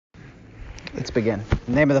Let's begin. In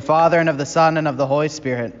the name of the Father, and of the Son, and of the Holy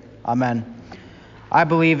Spirit. Amen. I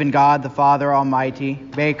believe in God, the Father Almighty,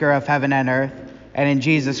 maker of heaven and earth, and in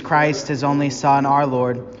Jesus Christ, his only Son, our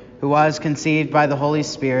Lord, who was conceived by the Holy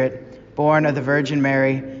Spirit, born of the Virgin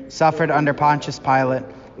Mary, suffered under Pontius Pilate,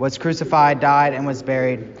 was crucified, died, and was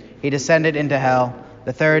buried. He descended into hell.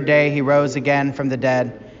 The third day he rose again from the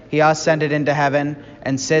dead. He ascended into heaven,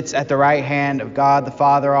 and sits at the right hand of God, the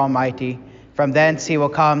Father Almighty. From thence he will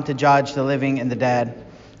come to judge the living and the dead.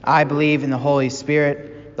 I believe in the Holy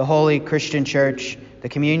Spirit, the holy Christian Church, the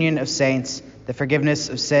communion of saints, the forgiveness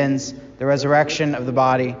of sins, the resurrection of the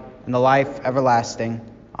body, and the life everlasting.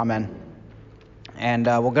 Amen. And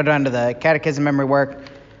we'll go down to the catechism memory work.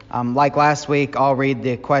 Like last week, I'll read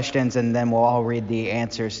the questions, and then we'll all read the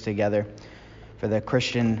answers together for the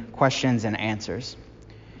Christian questions and answers.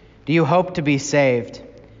 Do you hope to be saved?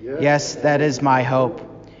 Yes, that is my hope.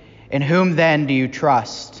 In whom then do you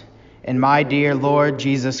trust? In my dear Lord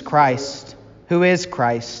Jesus Christ. Who is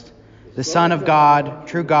Christ? The Son of God,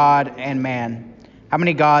 true God and man. How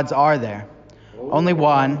many gods are there? Only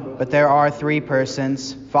one, but there are three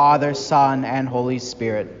persons, Father, Son, and Holy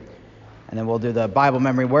Spirit. And then we'll do the Bible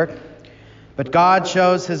memory work. But God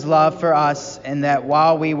shows his love for us in that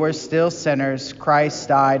while we were still sinners, Christ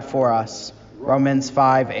died for us. Romans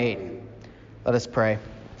 5:8. Let us pray.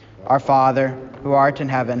 Our Father, who art in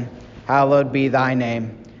heaven, hallowed be thy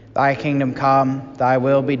name. Thy kingdom come, thy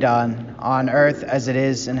will be done, on earth as it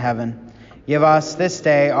is in heaven. Give us this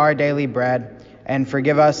day our daily bread, and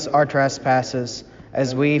forgive us our trespasses,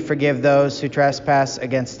 as we forgive those who trespass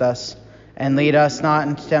against us. And lead us not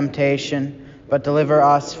into temptation, but deliver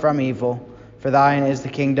us from evil. For thine is the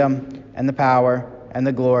kingdom, and the power, and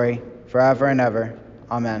the glory, forever and ever.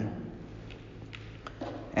 Amen.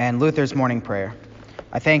 And Luther's morning prayer.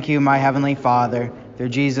 I thank you, my heavenly Father, through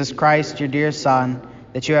Jesus Christ, your dear Son,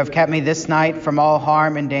 that you have kept me this night from all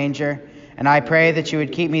harm and danger, and I pray that you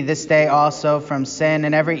would keep me this day also from sin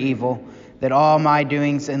and every evil, that all my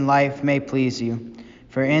doings in life may please you.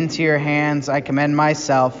 For into your hands I commend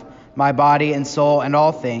myself, my body and soul, and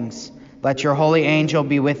all things. Let your holy angel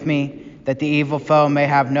be with me, that the evil foe may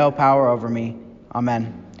have no power over me.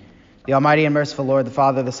 Amen. The Almighty and merciful Lord, the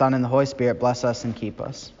Father, the Son, and the Holy Spirit, bless us and keep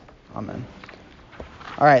us. Amen.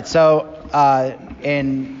 All right, so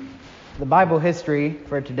in the Bible history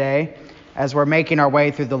for today, as we're making our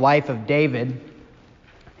way through the life of David,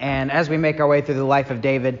 and as we make our way through the life of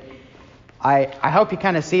David, I hope you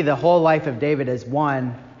kind of see the whole life of David as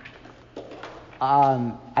one.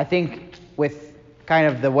 I think with kind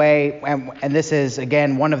of the way, and this is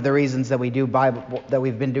again one of the reasons that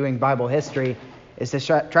we've been doing Bible history, is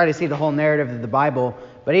to try to see the whole narrative of the Bible,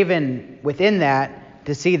 but even within that,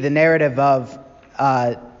 to see the narrative of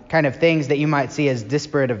kind of things that you might see as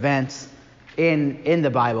disparate events in the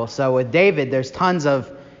Bible. So with David, there's tons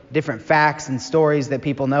of different facts and stories that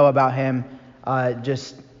people know about him,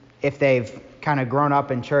 just if they've kind of grown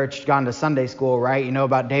up in church, gone to Sunday school, right? You know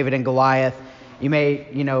about David and Goliath. You may,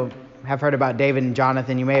 have heard about David and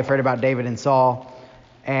Jonathan. You may have heard about David and Saul.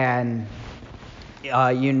 And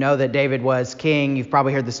you know that David was king. You've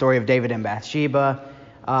probably heard the story of David and Bathsheba.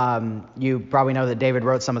 You probably know that David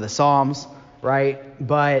wrote some of the Psalms, right?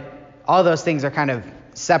 But all those things are kind of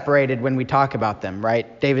separated when we talk about them,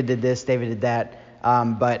 right? David did this, David did that.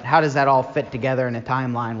 But how does that all fit together in a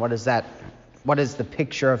timeline? What is the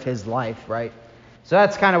picture of his life, right? So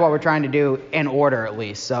that's kind of what we're trying to do in order, at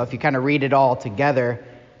least. So if you kind of read it all together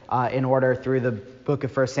in order through the book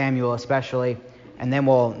of 1 Samuel especially, and then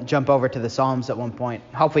we'll jump over to the Psalms at one point.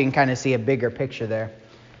 Hopefully you can kind of see a bigger picture there.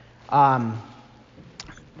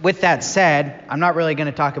 With that said, I'm not really going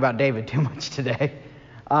to talk about David too much today.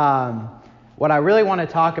 What I really want to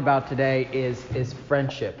talk about today is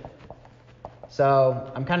friendship.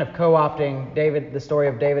 So I'm kind of co-opting the story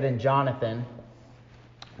of David and Jonathan,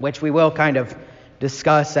 which we will kind of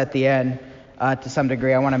discuss at the end to some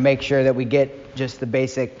degree. I want to make sure that we get just the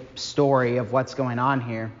basic story of what's going on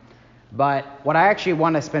here. But what I actually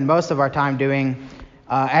want to spend most of our time doing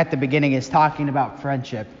at the beginning is talking about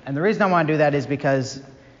friendship. And the reason I want to do that is because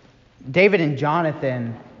David and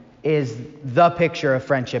Jonathan is the picture of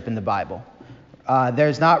friendship in the Bible.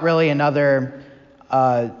 There's not really another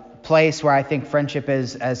place where I think friendship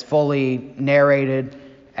is as fully narrated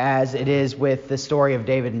as it is with the story of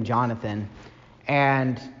David and Jonathan.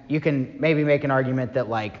 And you can maybe make an argument that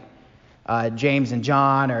like James and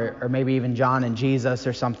John, or maybe even John and Jesus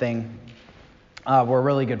or something, were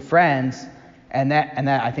really good friends, and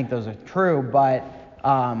that I think those are true. But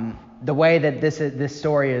the way that this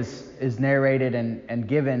story is narrated and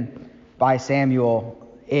given by Samuel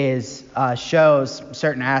shows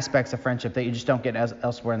certain aspects of friendship that you just don't get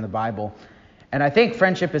elsewhere in the Bible. And I think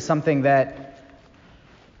friendship is something that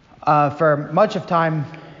for much of time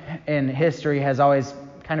in history has always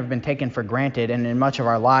kind of been taken for granted, and in much of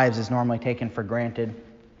our lives is normally taken for granted.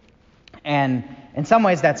 And in some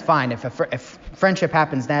ways that's fine. If friendship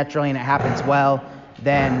happens naturally and it happens well,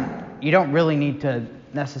 then you don't really need to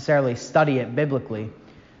necessarily study it biblically.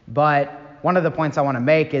 But one of the points I want to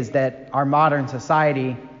make is that our modern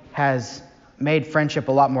society has made friendship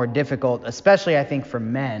a lot more difficult, especially I think for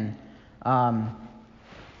men,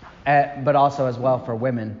 but also as well for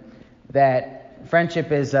women. That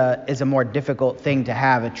friendship is a more difficult thing to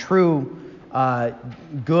have. A true,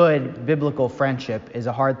 good biblical friendship is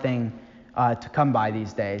a hard thing to come by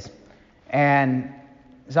these days. And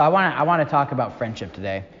so I want to talk about friendship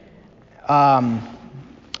today.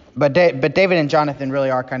 But David and Jonathan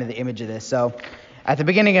really are kind of the image of this. So at the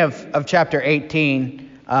beginning of chapter 18,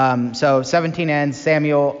 so 17 ends,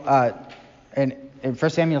 Samuel, and 1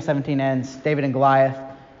 Samuel 17 ends, David and Goliath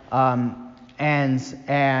ends,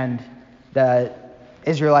 and the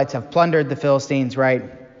Israelites have plundered the Philistines, right?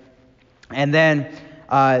 And then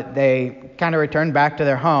they kind of return back to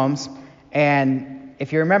their homes. And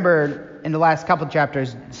if you remember in the last couple of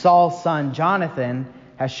chapters, Saul's son Jonathan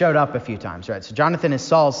has showed up a few times, right? So Jonathan is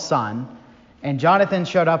Saul's son, and Jonathan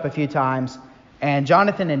showed up a few times, and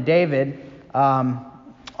Jonathan and David are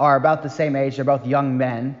about the same age. They're both young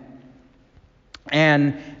men,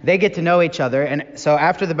 and they get to know each other. And so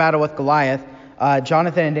after the battle with Goliath,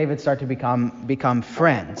 Jonathan and David start to become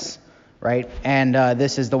friends, right? And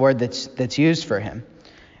this is the word that's used for him.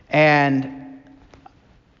 And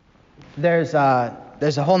there's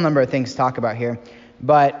a whole number of things to talk about here,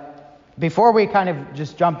 but before we kind of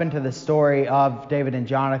just jump into the story of David and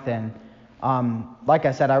Jonathan, like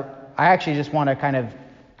I said, I actually just want to kind of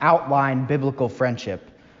outline biblical friendship.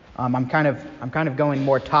 I'm kind of going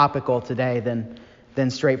more topical today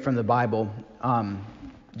than straight from the Bible,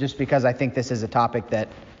 just because I think this is a topic that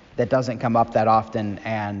doesn't come up that often,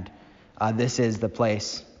 and this is the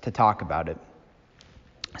place to talk about it.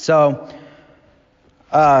 So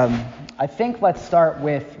I think let's start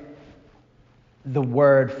with the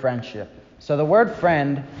word friendship. So the word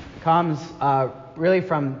friend comes really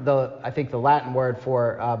from the Latin word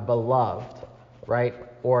for beloved, right?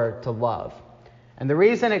 Or to love. And the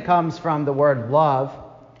reason it comes from the word love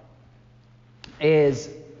is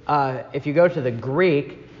if you go to the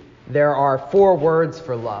Greek, there are 4 words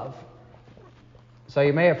for love. So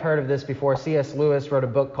you may have heard of this before. C.S. Lewis wrote a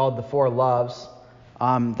book called The Four Loves,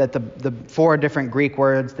 that the 4 different Greek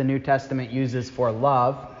words the New Testament uses for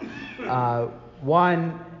love.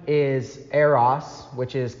 One is eros,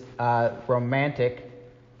 which is romantic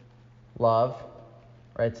love,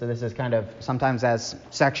 right? So this is kind of sometimes has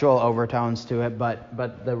sexual overtones to it,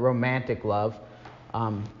 but the romantic love,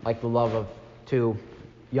 like the love of a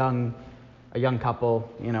young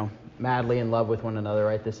couple, madly in love with one another,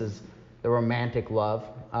 right? This is the romantic love,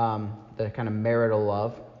 the kind of marital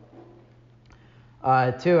love.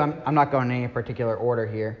 2, I'm not going in any particular order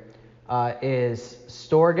here, is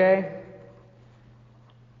storge,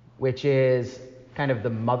 which is kind of the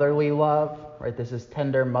motherly love, right? This is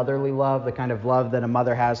tender motherly love, the kind of love that a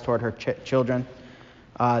mother has toward her children,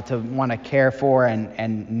 to want to care for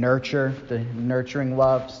and nurture, the nurturing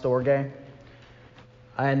love, storge.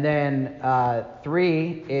 And then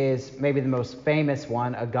 3 is maybe the most famous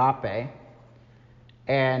one, agape.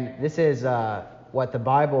 And this is what the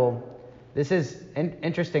Bible, this is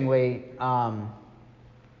interestingly,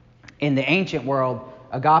 in the ancient world,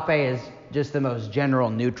 agape is just the most general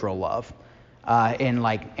neutral love in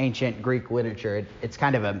like ancient Greek literature. It's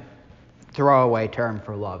kind of a throwaway term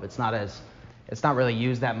for love. It's not really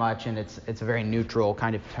used that much, and it's a very neutral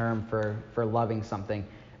kind of term for loving something.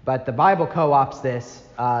 But the Bible co-opts this.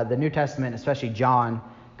 The New Testament, especially John,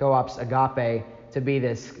 co-opts agape to be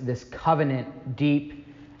this covenant, deep,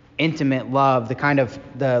 intimate love. The kind of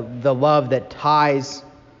the love that ties.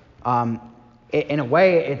 In a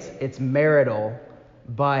way, it's marital,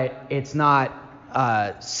 but it's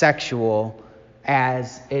not sexual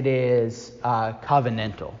as it is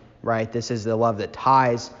covenantal, right? This is the love that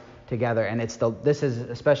ties together, and this is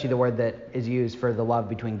especially the word that is used for the love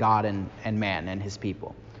between God and man and his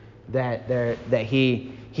people. That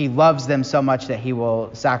he loves them so much that he will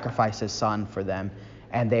sacrifice his son for them,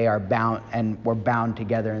 and they are bound, and we're bound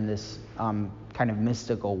together in this kind of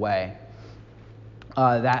mystical way.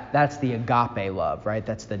 That's the agape love, right?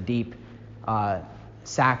 That's the deep,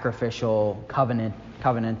 sacrificial,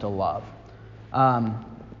 covenantal love.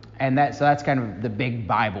 So that's kind of the big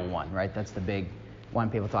Bible one, right? That's the big one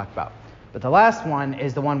people talk about. But the last one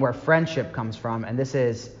is the one where friendship comes from, and this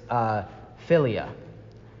is philia,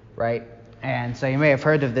 right? And so you may have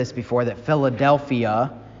heard of this before, that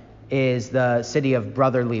Philadelphia is the city of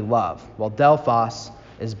brotherly love. Well, Delphos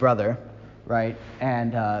is brother, right?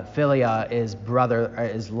 And Philia is brother,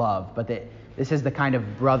 is love. But this is the kind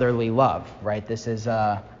of brotherly love, right? This is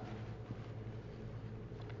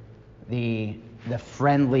the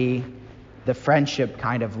friendly, the friendship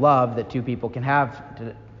kind of love that two people can have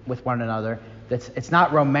with one another. It's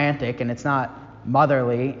not romantic, and it's not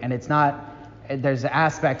motherly, and it's not. There's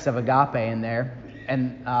aspects of agape in there,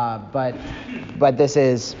 and but this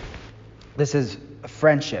is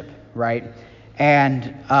friendship, right?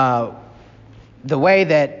 And the way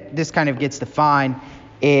that this kind of gets defined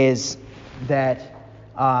is that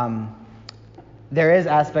there is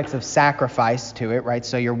aspects of sacrifice to it, right?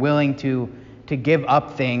 So you're willing to give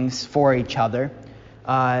up things for each other.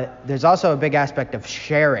 There's also a big aspect of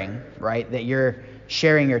sharing, right? That you're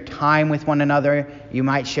sharing your time with one another. You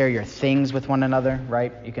might share your things with one another,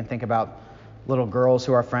 right? You can think about little girls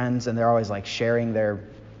who are friends, and they're always like sharing their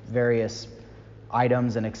various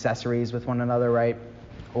items and accessories with one another, right?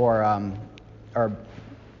 Or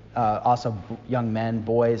also young men,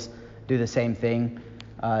 boys do the same thing,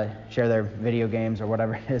 share their video games or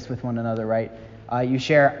whatever it is with one another, right? You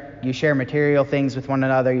share material things with one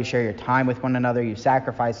another. You share your time with one another. You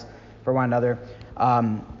sacrifice for one another.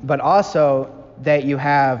 But also that you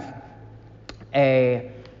have a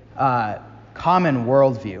common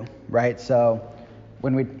worldview, right? So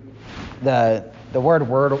when the word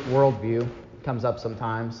worldview comes up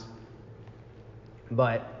sometimes,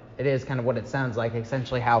 but it is kind of what it sounds like.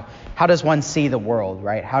 Essentially, how does one see the world,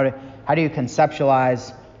 right? How do you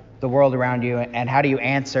conceptualize the world around you, and how do you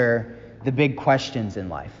answer the big questions in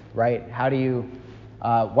life, right? How do you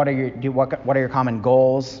what are your common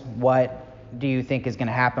goals? What do you think is going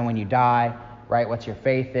to happen when you die, right? What's your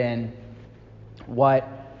faith in? What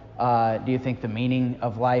do you think the meaning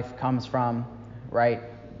of life comes from, right?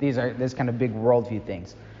 These kind of big worldview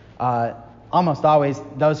things. Almost always,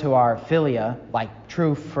 those who are philia, like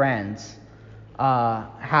true friends,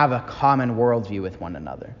 have a common worldview with one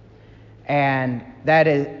another, and that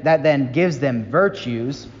then gives them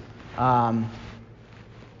virtues to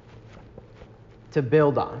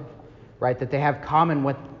build on, right? That they have common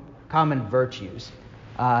virtues,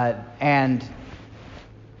 and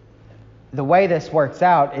the way this works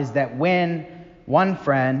out is that when one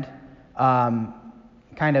friend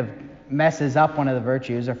kind of messes up one of the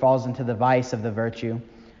virtues or falls into the vice of the virtue,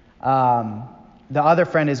 the other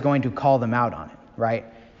friend is going to call them out on it, right?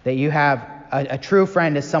 That you have a true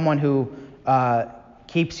friend is someone who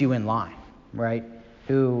keeps you in line, right?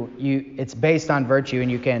 It's based on virtue,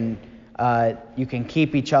 and you can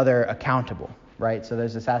keep each other accountable, right? So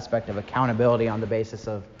there's this aspect of accountability on the basis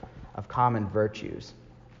of common virtues,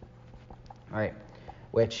 right?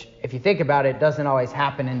 Which, if you think about it, doesn't always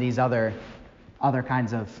happen in these other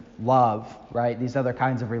kinds of love, right? These other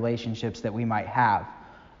kinds of relationships that we might have.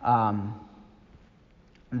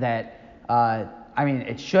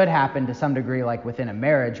 It should happen to some degree, like within a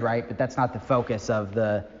marriage, right? But that's not the focus of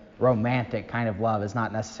the romantic kind of love. It's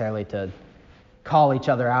not necessarily to call each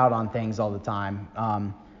other out on things all the time.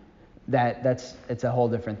 It's a whole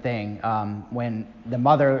different thing. When the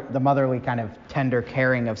motherly kind of tender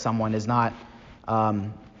caring of someone is not.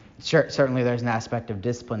 Certainly there's an aspect of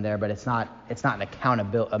discipline there, but it's not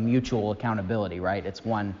a mutual accountability, right? It's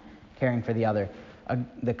one caring for the other.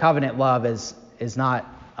 The covenant love is not.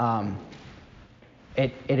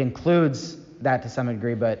 It includes that to some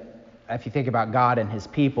degree, but if you think about God and His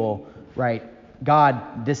people, right?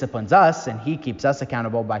 God disciplines us, and He keeps us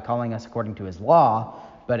accountable by calling us according to His law.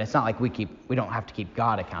 But it's not like we don't have to keep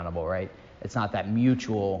God accountable, right? It's not that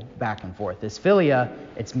mutual back and forth. This philia,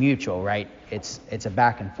 it's mutual, right? It's a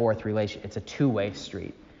back and forth relation. It's a two-way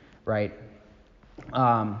street, right?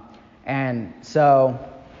 And so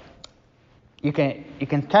you can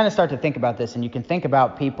kind of start to think about this, and you can think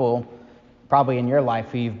about people probably in your life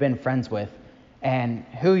who you've been friends with, and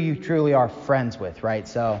who you truly are friends with, right?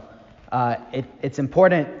 So it's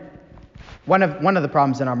important. One of the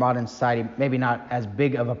problems in our modern society, maybe not as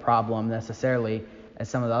big of a problem necessarily as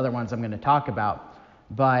some of the other ones I'm going to talk about,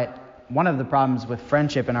 but one of the problems with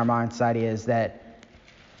friendship in our modern society is that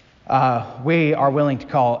we are willing to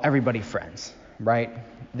call everybody friends, right?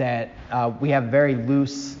 That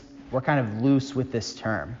we're kind of loose with this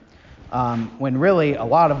term, when really a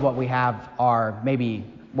lot of what we have are maybe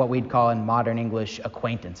what we'd call in modern English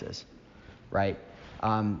acquaintances, right?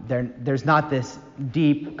 There's not this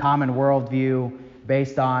deep common worldview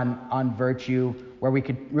based on virtue where we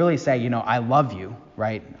could really say, I love you,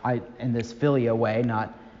 right? In this philia way,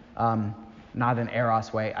 not an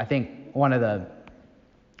eros way. I think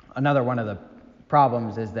another one of the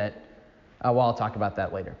problems is that Well, I'll talk about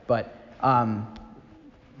that later. But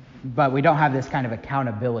we don't have this kind of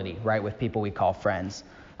accountability, right, with people we call friends.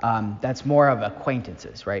 That's more of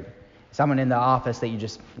acquaintances, right? Someone in the office that you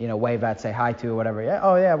just, wave at, say hi to, or whatever. Yeah,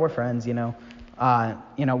 oh yeah, we're friends,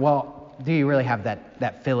 Well, do you really have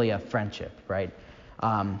that philia friendship, right?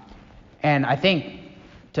 And I think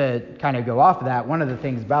to kind of go off of that, one of the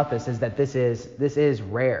things about this is that this is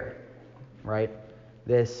rare, right?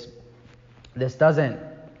 This doesn't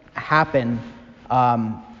happen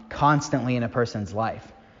constantly in a person's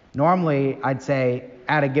life. Normally, I'd say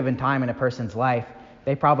at a given time in a person's life,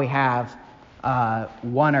 they probably have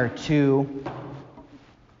one or two,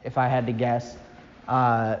 if I had to guess,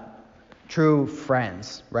 true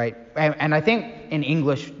friends, right? And I think in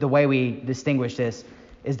English, the way we distinguish this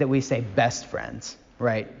is that we say best friends,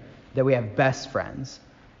 right? That we have best friends.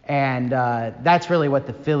 And that's really what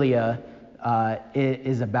the philia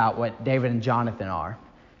is about, what David and Jonathan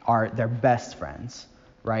are their best friends,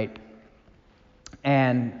 right?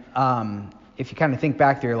 And if you kind of think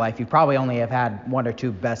back through your life, you probably only have had one or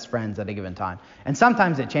two best friends at a given time. And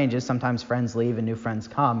sometimes it changes. Sometimes friends leave and new friends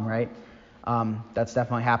come, right? That's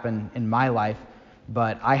definitely happened in my life.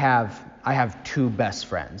 But I have two best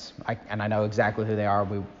friends, and I know exactly who they are.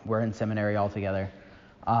 We're in seminary all together.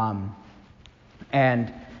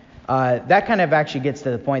 And that kind of actually gets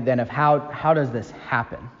to the point then of how does this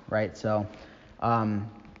happen, right? So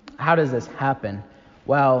how does this happen?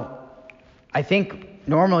 Well, I think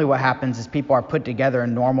normally what happens is people are put together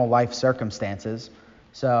in normal life circumstances.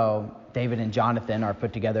 So David and Jonathan are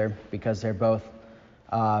put together because they're both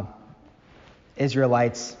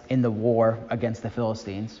Israelites in the war against the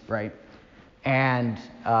Philistines, right? And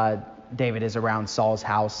David is around Saul's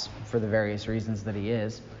house for the various reasons that he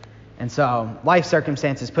is. And so life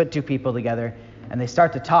circumstances put two people together, and they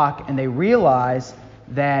start to talk, and they realize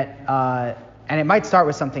that, and it might start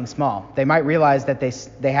with something small. They might realize that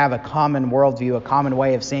they have a common worldview, a common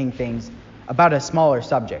way of seeing things about a smaller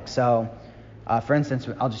subject. So, for instance,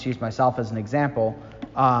 I'll just use myself as an example.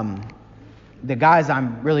 The guys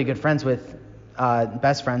I'm really good friends with,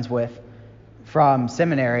 best friends with, from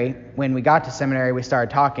seminary, when we got to seminary, we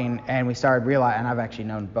started talking, and we started realizing, and I've actually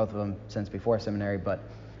known both of them since before seminary, but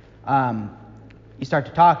you start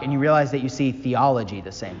to talk, and you realize that you see theology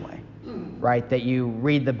the same way, right? That you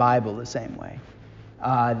read the Bible the same way,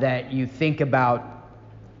 that you think about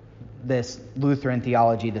this Lutheran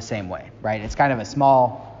theology the same way, right? It's kind of a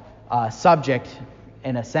small subject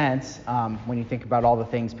in a sense when you think about all the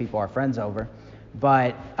things people are friends over,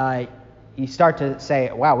 but you start to say,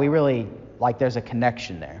 wow, we really, there's a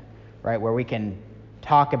connection there, right? Where we can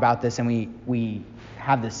talk about this and we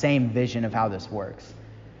have the same vision of how this works.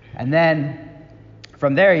 And then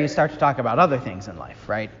from there, you start to talk about other things in life,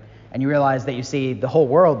 right? And you realize that you see the whole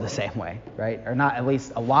world the same way, right? Or not at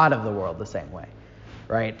least a lot of the world the same way,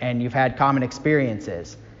 right? And you've had common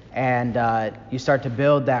experiences, and you start to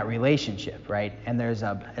build that relationship, right? And there's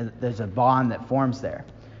a bond that forms there,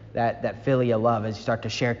 that philia love, as you start to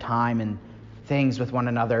share time and things with one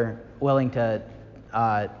another, willing to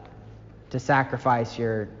sacrifice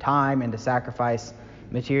your time and to sacrifice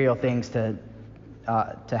material things to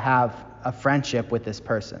have a friendship with this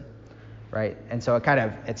person, right? And so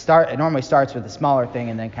it normally starts with a smaller thing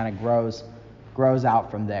and then kind of grows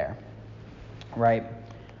out from there, right?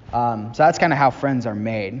 So that's kind of how friends are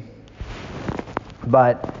made.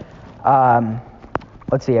 But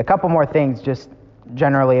let's see, a couple more things just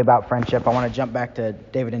generally about friendship. I want to jump back to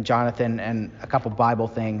David and Jonathan and a couple Bible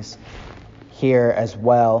things here as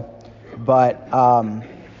well. But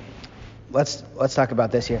let's talk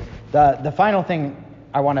about this here. The final thing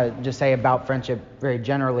I want to just say about friendship very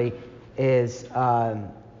generally is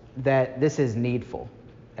that this is needful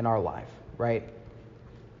in our life, right?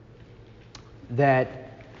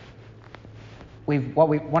 That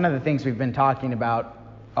one of the things we've been talking about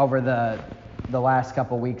over the last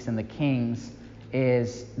couple weeks in the Kings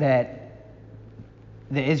is that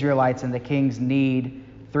the Israelites and the kings need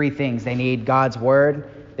three things. They need God's word,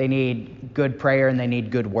 they need good prayer, and they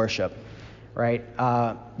need good worship, right?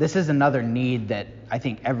 This is another need that I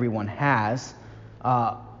think everyone has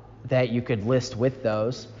that you could list with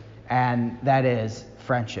those, and that is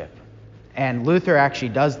friendship. And Luther actually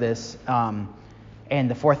does this in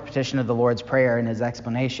the fourth petition of the Lord's Prayer in his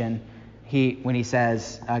explanation. When he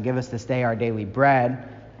says, give us this day our daily bread,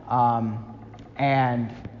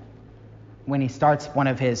 and when he starts one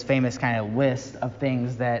of his famous kind of list of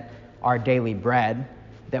things that are daily bread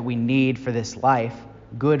that we need for this life,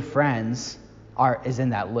 good friends is in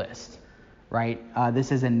that list, right?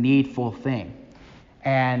 This is a needful thing.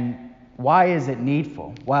 And why is it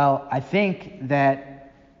needful? Well, I think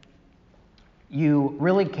that you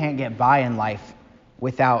really can't get by in life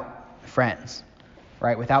without friends,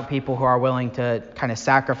 right? Without people who are willing to kind of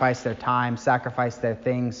sacrifice their time, sacrifice their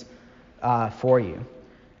things for you.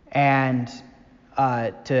 And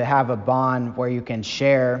to have a bond where you can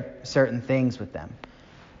share certain things with them.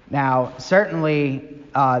 Now, certainly,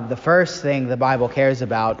 the first thing the Bible cares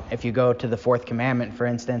about, if you go to the fourth commandment, for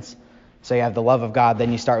instance, so you have the love of God,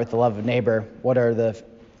 then you start with the love of neighbor.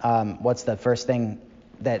 What's the first thing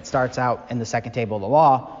that starts out in the second table of the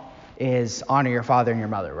law is honor your father and your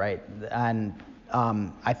mother, right? And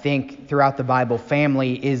I think throughout the Bible,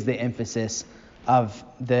 family is the emphasis of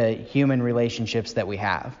the human relationships that we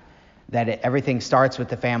have. That everything starts with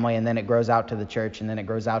the family, and then it grows out to the church, and then it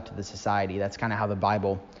grows out to the society. That's kind of how the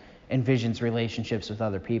Bible envisions relationships with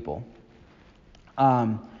other people.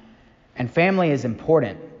 And family is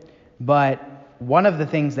important, but one of the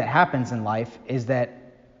things that happens in life is that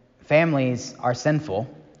families are sinful,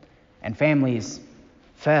 and families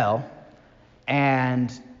fail,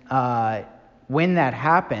 and when that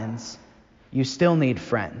happens, you still need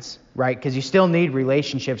friends, right? Because you still need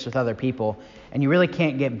relationships with other people, and you really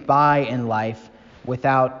can't get by in life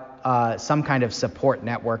without some kind of support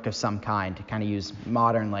network of some kind, to kind of use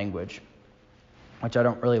modern language, which I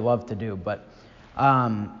don't really love to do. But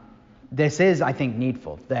this is, I think,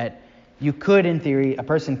 needful, that you could, in theory, a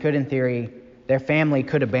person could, in theory, their family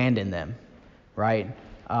could abandon them, right?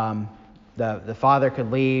 The father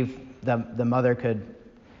could leave, the mother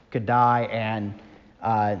could die, and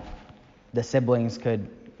the siblings could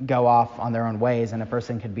go off on their own ways, and a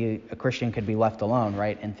Christian could be left alone,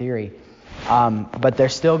 right, in theory. But they're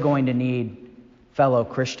still going to need fellow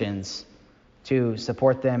Christians to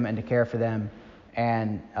support them and to care for them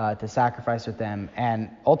and to sacrifice with them. And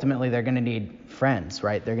ultimately, they're going to need friends,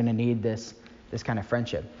 right? They're going to need this kind of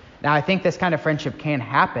friendship. Now, I think this kind of friendship can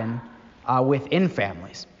happen within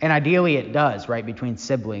families. And ideally, it does, right, between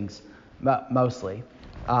siblings, mostly.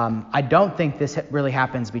 I don't think this really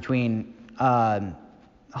happens between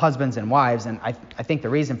husbands and wives, and I think the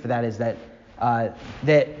reason for that is that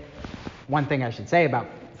one thing I should say about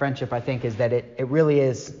friendship, I think, is that it really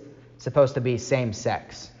is supposed to be same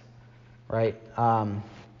sex, right?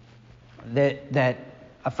 That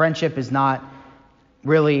a friendship is not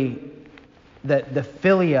really the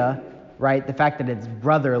philia, right? The fact that it's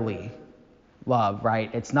brotherly love, right?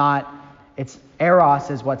 It's eros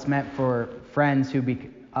is what's meant for friends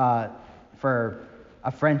for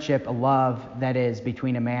a friendship, a love that is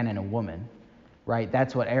between a man and a woman, right?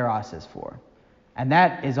 That's what eros is for. And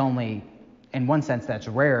that is only, in one sense, that's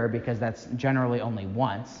rarer because that's generally only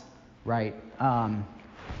once, right?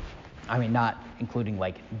 I mean, not including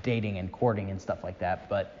like dating and courting and stuff like that,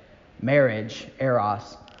 but marriage,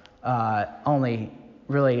 eros, only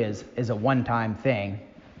really is a one-time thing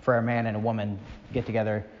for a man and a woman get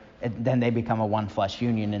together, and then they become a one-flesh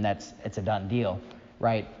union, and it's a done deal,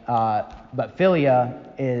 right? But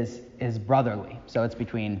philia is brotherly, so it's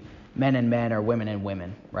between men and men or women and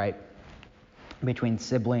women, right? Between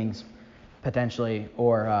siblings, potentially,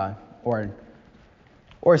 or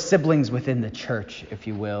siblings within the church, if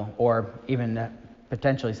you will, or even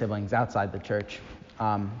potentially siblings outside the church.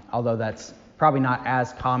 Although that's probably not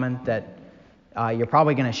as common, that you're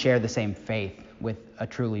probably going to share the same faith with a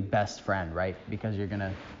truly best friend, right? Because you're going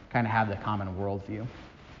to kind of have the common worldview.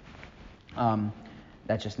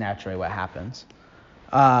 That's just naturally what happens.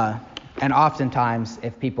 And oftentimes,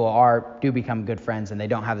 if people do become good friends and they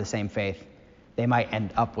don't have the same faith, they might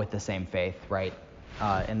end up with the same faith, right?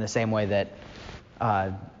 In the same way that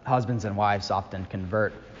husbands and wives often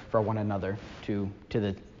convert for one another to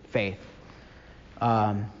the faith,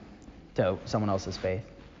 to someone else's faith.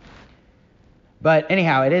 But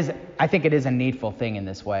anyhow, I think it is a needful thing in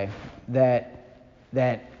this way, that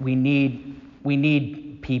we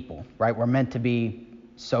need people, right? We're meant to be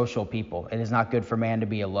social people. It is not good for man to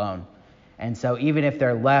be alone. And so even if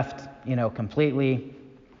they're left, completely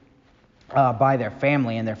by their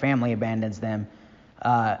family, and their family abandons them,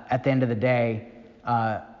 at the end of the day,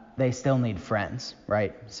 they still need friends,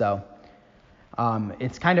 right? So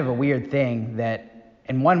it's kind of a weird thing that,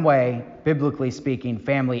 in one way, biblically speaking,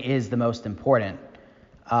 family is the most important.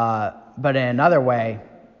 But in another way,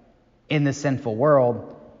 in the sinful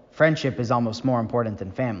world, friendship is almost more important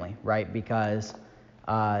than family, right? Because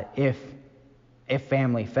if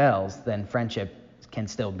family fails, then friendship can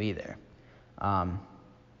still be there. And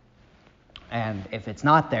if it's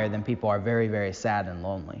not there, then people are very, very sad and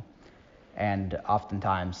lonely, and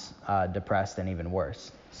oftentimes depressed and even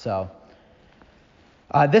worse. So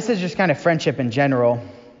this is just kind of friendship in general,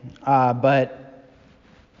 but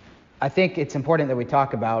I think it's important that we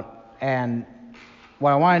talk about, and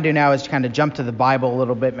what I want to do now is kind of jump to the Bible a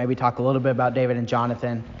little bit, maybe talk a little bit about David and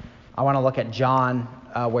Jonathan. I want to look at John,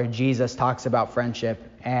 where Jesus talks about friendship,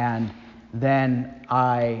 and then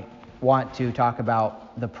I want to talk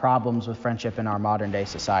about the problems with friendship in our modern day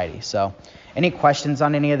society. So, any questions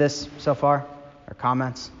on any of this so far, or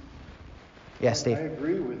comments? Yes, Steve. I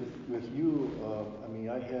agree with you.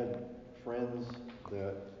 I had friends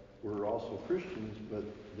that were also Christians, but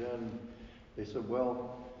then they said,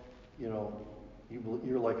 well,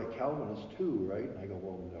 you're like a Calvinist too, right? And I go,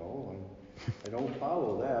 well, no, I don't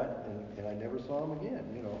follow that, and I never saw him again,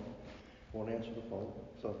 won't answer the phone.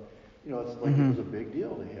 So, it's like it was a big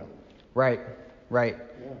deal to him. Right.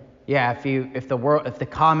 Yeah, if the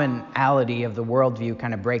commonality of the worldview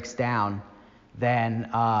kind of breaks down, then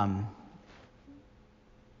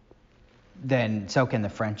so can the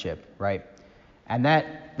friendship, right? And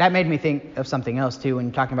that made me think of something else too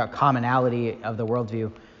when talking about commonality of the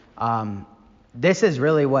worldview. This is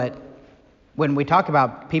really when we talk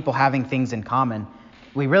about people having things in common,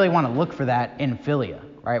 we really want to look for that in philia,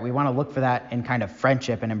 right? We want to look for that in kind of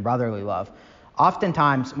friendship and in brotherly love.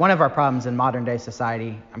 Oftentimes, one of our problems in modern day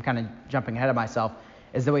society, I'm kind of jumping ahead of myself,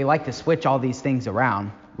 is that we like to switch all these things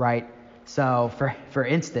around, right? So, for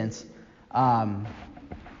instance, when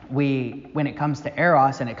it comes to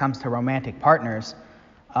eros and it comes to romantic partners,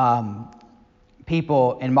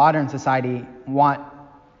 people in modern society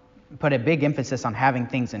put a big emphasis on having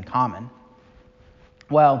things in common.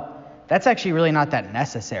 Well, that's actually really not that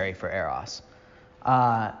necessary for eros.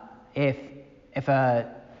 If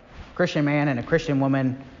a Christian man and a Christian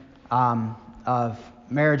woman of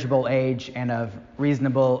marriageable age and of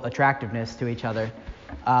reasonable attractiveness to each other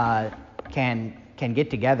can get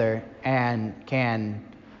together and can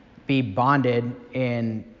be bonded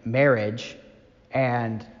in marriage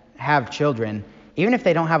and have children, even if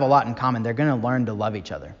they don't have a lot in common, they're going to learn to love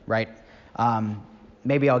each other, right?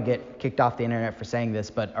 Maybe I'll get kicked off the internet for saying this,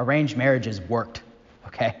 but arranged marriages worked,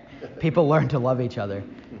 okay? People learn to love each other.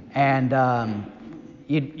 And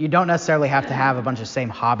you don't necessarily have to have a bunch of same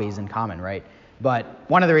hobbies in common, right? But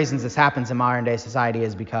one of the reasons this happens in modern day society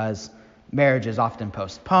is because marriage is often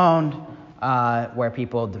postponed, where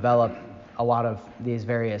people develop a lot of these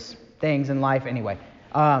various things in life. Anyway,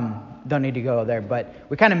 don't need to go there, but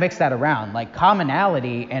we kind of mix that around. Like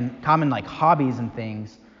commonality and common like hobbies and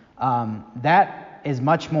things, that is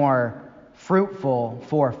much more fruitful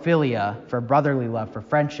for philia, for brotherly love, for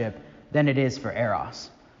friendship, than it is for eros,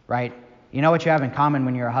 right? You know what you have in common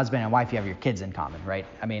when you're a husband and wife? You have your kids in common, right?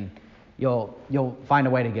 I mean, you'll find a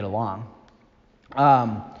way to get along.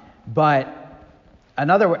 But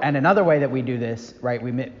another way that we do this, right?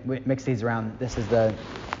 We mix these around. This is the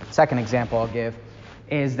second example I'll give,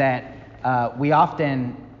 is that we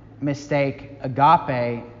often mistake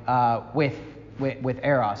agape with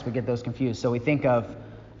eros. We get those confused. So we think of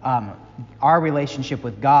our relationship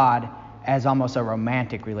with God as almost a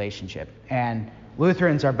romantic relationship. And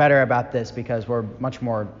Lutherans are better about this because we're much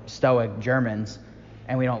more Stoic Germans,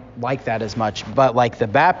 and we don't like that as much. But like the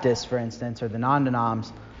Baptists, for instance, or the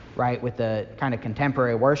non-denoms, right, with the kind of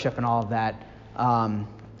contemporary worship and all of that,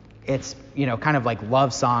 it's, kind of like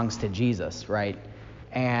love songs to Jesus, right?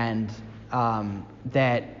 And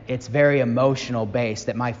that it's very emotional based,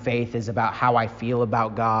 that my faith is about how I feel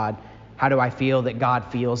about God. How do I feel that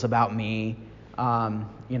God feels about me?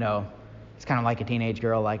 It's kind of like a teenage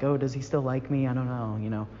girl, like, oh, does he still like me? I don't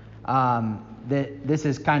know, This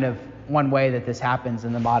is kind of one way that this happens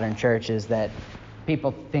in the modern church, is that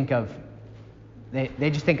people think of, they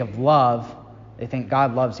just think of love. They think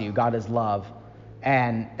God loves you, God is love.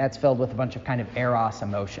 And that's filled with a bunch of kind of eros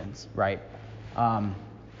emotions, right?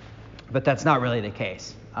 But that's not really the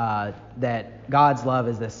case. That God's love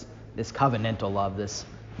is this covenantal love, this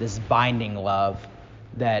binding love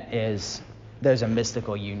that is, there's a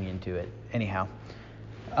mystical union to it. Anyhow,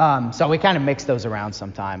 so we kind of mix those around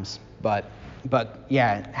sometimes, but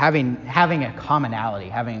yeah, having a commonality,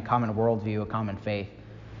 having a common worldview, a common faith,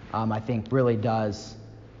 I think really does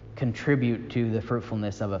contribute to the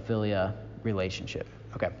fruitfulness of a philia relationship.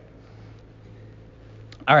 Okay.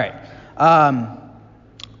 All right.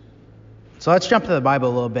 So let's jump to the Bible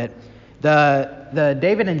a little bit. The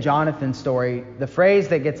David and Jonathan story, the phrase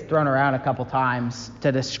that gets thrown around a couple times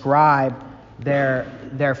to describe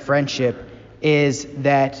their friendship is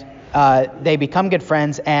that they become good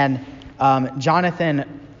friends, and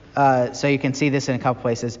Jonathan, so you can see this in a couple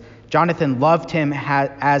places, Jonathan loved him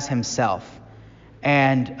as himself.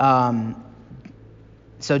 And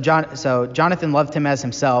so Jonathan loved him as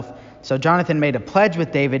himself. So Jonathan made a pledge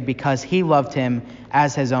with David because he loved him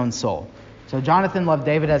as his own soul. So Jonathan loved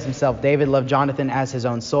David as himself. David loved Jonathan as his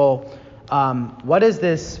own soul. What does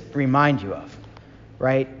this remind you of?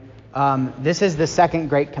 right? This is the second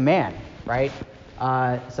great command, right?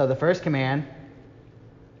 So the first command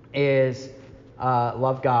is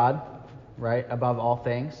love God, right, above all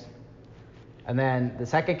things. And then the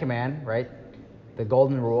second command, right, the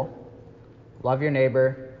golden rule, love your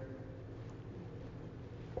neighbor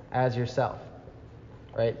as yourself,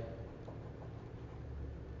 right?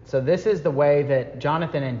 So this is the way that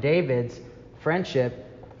Jonathan and David's friendship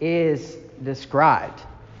is described,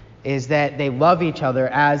 is that they love each other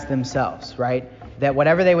as themselves, right? That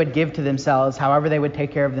whatever they would give to themselves, however they would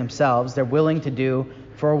take care of themselves, they're willing to do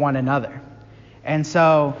for one another. And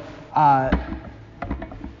so I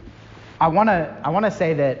want to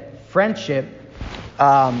say that friendship,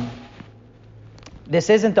 this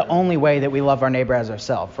isn't the only way that we love our neighbor as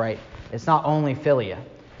ourselves, right? It's not only philia,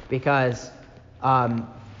 because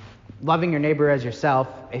loving your neighbor as yourself,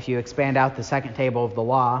 if you expand out the second table of the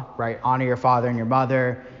law, right, honor your father and your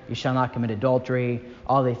mother, you shall not commit adultery,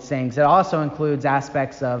 all these things. It also includes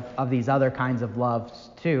aspects of these other kinds of loves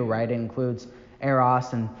too, right? It includes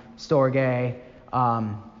eros and storge,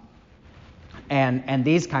 and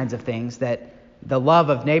these kinds of things, that the love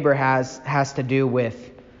of neighbor has to do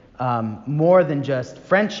with more than just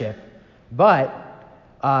friendship, but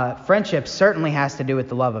friendship certainly has to do with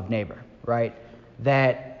the love of neighbor, right?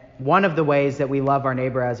 That one of the ways that we love our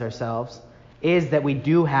neighbor as ourselves is that we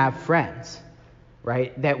do have friends,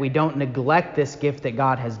 right? That we don't neglect this gift that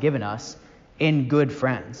God has given us in good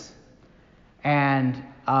friends. And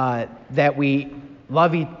that we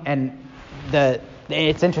love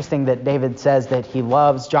it's interesting that David says that he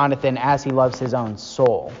loves Jonathan as he loves his own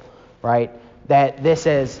soul, right? That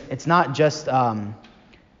it's not just kind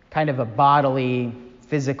of a bodily,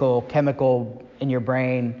 physical, chemical in your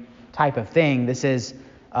brain type of thing. This is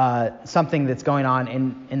something that's going on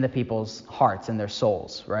in the people's hearts and their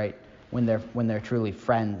souls, right? When they're truly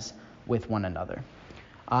friends with one another.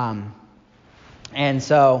 And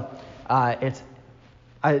so I just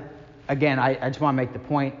want to make the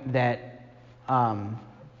point that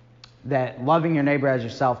that loving your neighbor as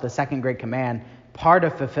yourself, the second great command, part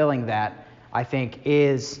of fulfilling that, I think,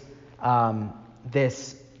 is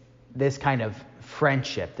this kind of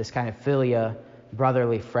friendship, this kind of philia,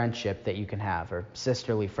 brotherly friendship that you can have, or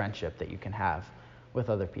sisterly friendship that you can have with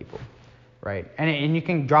other people, right? And you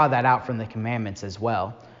can draw that out from the commandments as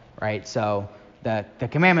well, right? So the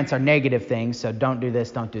commandments are negative things, so don't do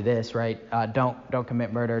this, right? Don't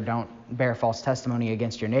commit murder, don't bear false testimony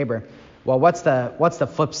against your neighbor. Well, what's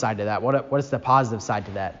the flip side to that? What is the positive side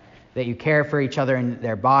to that? That you care for each other in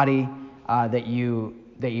their body, that you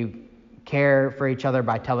care for each other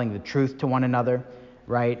by telling the truth to one another,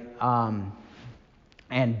 right?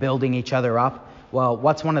 And building each other up. Well,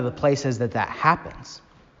 what's one of the places that happens?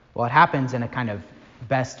 Well, it happens in a kind of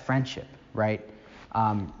best friendship, right?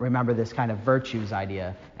 Remember this kind of virtues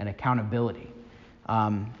idea and accountability,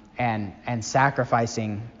 and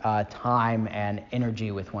sacrificing time and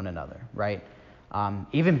energy with one another, right?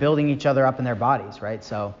 Even building each other up in their bodies, right?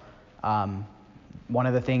 So one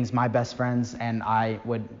of the things my best friends and I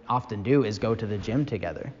would often do is go to the gym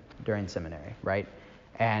together during seminary, right?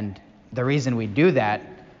 And the reason we do that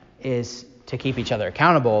is to keep each other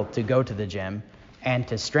accountable, to go to the gym, and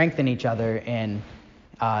to strengthen each other in,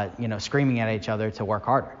 screaming at each other to work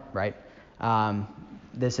harder, right?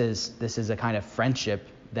 This is a kind of friendship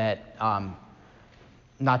that,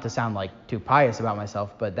 not to sound like too pious about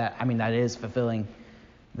myself, but that is fulfilling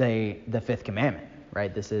the fifth commandment,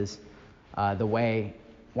 right? This is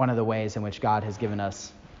one of the ways in which God has given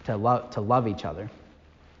us to love each other,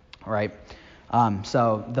 right?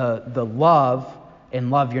 So the love and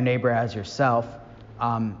love your neighbor as yourself,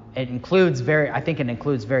 it includes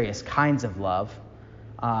various kinds of love,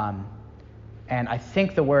 and I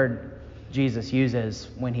think the word Jesus uses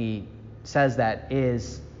when he says that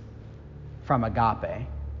is from agape.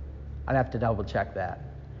 I'd have to double check that,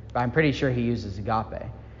 but I'm pretty sure he uses agape,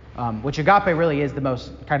 which agape really is the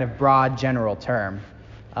most kind of broad general term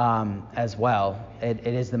as well. It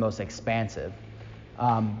is the most expansive.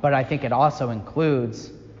 But I think it also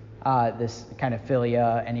includes this kind of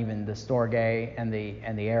philia and even the storge and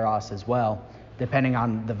the eros as well, depending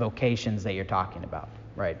on the vocations that you're talking about,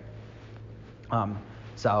 right?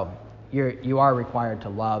 So you are required to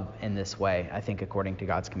love in this way, I think, according to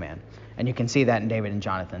God's command. And you can see that in David and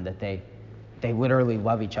Jonathan, that they literally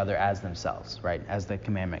love each other as themselves, right, as the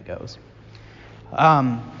commandment goes.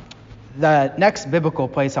 The next biblical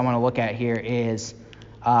place I want to look at here is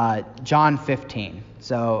John 15.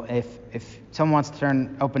 So if someone wants to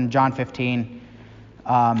open John 15,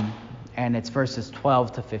 and it's verses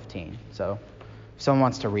 12 to 15. So if someone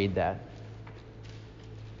wants to read that.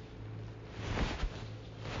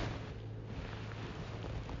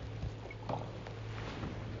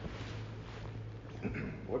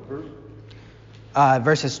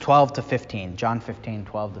 verses 12 to 15. John 15,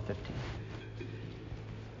 12 to 15.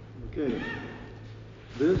 Okay.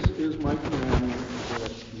 This is my commandment,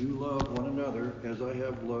 that you love one another as I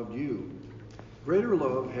have loved you. Greater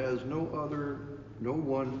love has no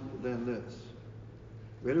one than this.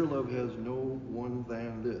 Greater love has no one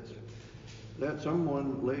than this, that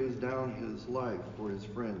someone lays down his life for his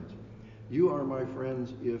friends. You are my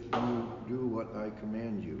friends if you do what I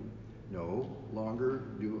command you. No longer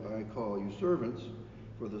do I call you servants,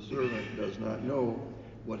 for the servant does not know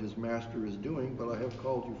what his master is doing, but I have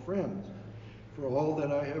called you friends. For all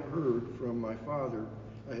that I have heard from my Father,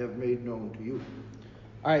 I have made known to you.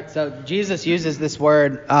 All right, so Jesus uses this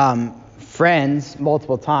word friends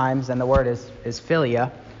multiple times, and the word is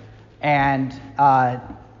philia. And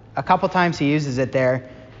a couple times he uses it there.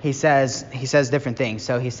 He says different things.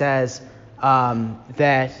 So he says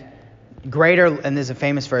that greater, and this is a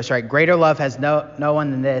famous verse, right? Greater love has no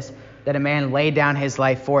one than this, that a man lay down his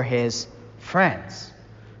life for his friends,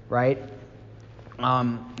 right?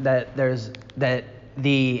 That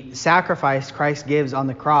the sacrifice Christ gives on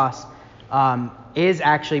the cross is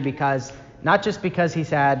actually because, not just because he's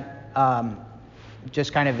had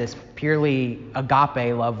just kind of this purely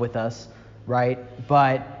agape love with us, right?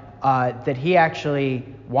 But that he actually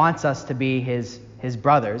wants us to be his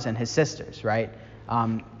brothers and his sisters, right?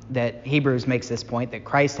 That Hebrews makes this point, that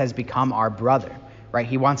Christ has become our brother, right?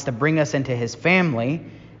 He wants to bring us into his family,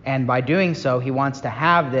 and by doing so, he wants to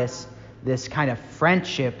have this kind of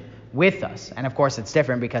friendship with us. And of course, it's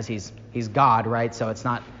different because he's God, right? So it's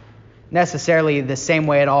not necessarily the same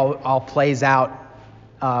way it all plays out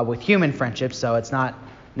with human friendships. So it's not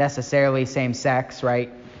necessarily same sex,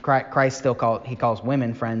 right? Christ still calls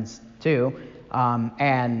women friends too,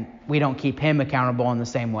 and we don't keep him accountable in the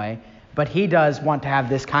same way. But he does want to have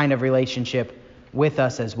this kind of relationship with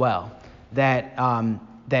us as well.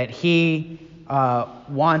 That he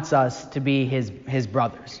wants us to be his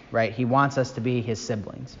brothers, right? He wants us to be his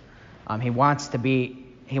siblings. He wants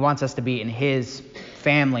us to be in his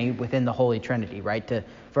family within the Holy Trinity, right?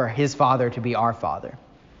 For his Father to be our Father,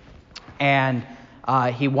 and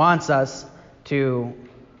he wants us to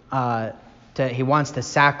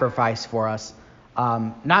sacrifice for us,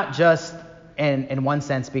 not just in one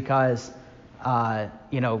sense because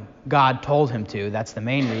God told him to. That's the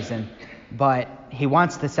main reason. But he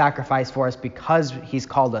wants to sacrifice for us because he's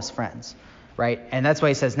called us friends, right? And that's why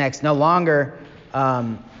he says next, no longer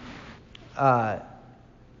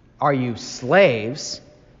are you slaves,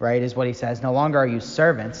 right, is what he says. No longer are you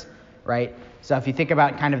servants, right? So if you think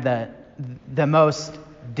about kind of the most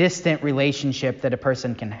distant relationship that a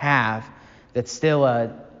person can have, that's still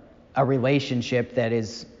a relationship that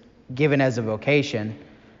is given as a vocation,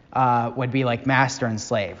 would be like master and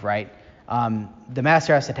slave, right? The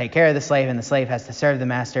master has to take care of the slave, and the slave has to serve the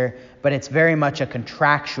master, but it's very much a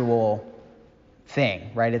contractual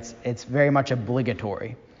thing, right? It's very much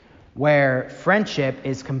obligatory, where friendship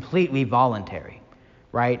is completely voluntary,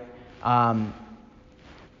 right?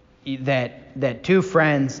 That two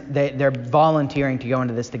friends, they're volunteering to go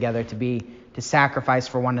into this together, to sacrifice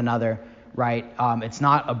for one another, right? It's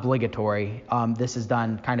not obligatory. This is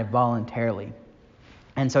done kind of voluntarily.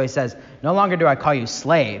 And so he says, no longer do I call you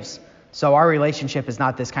slaves. So our relationship is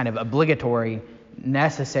not this kind of obligatory,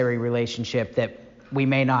 necessary relationship that we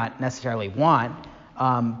may not necessarily want,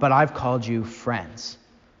 but I've called you friends,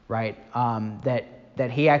 right?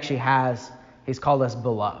 That he actually he's called us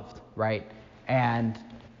beloved, right? And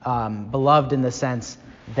beloved in the sense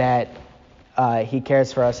that he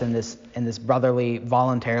cares for us in this brotherly,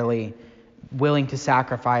 voluntarily, willing to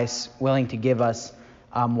sacrifice, willing to give us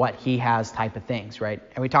what he has type of things, right?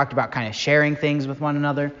 And we talked about kind of sharing things with one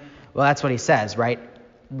another. Well, that's what he says, right?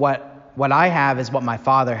 What I have is what my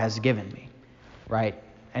Father has given me, right?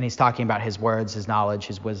 And he's talking about his words, his knowledge,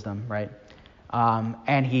 his wisdom, right?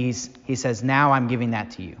 And he says, now I'm giving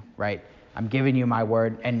that to you, right? I'm giving you my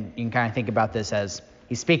word. And you can kind of think about this as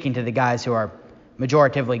he's speaking to the guys who are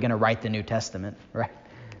majoritively going to write the New Testament, right?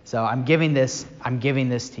 So I'm giving this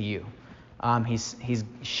to you. He's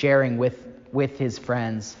sharing with his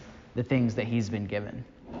friends the things that he's been given.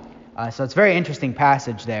 So it's a very interesting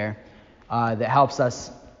passage there that helps us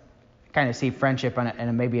kind of see friendship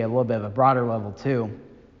on maybe a little bit of a broader level too.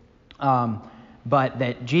 But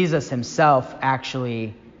that Jesus himself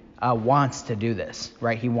actually wants to do this,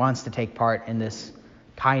 right? He wants to take part in this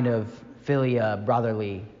kind of philia,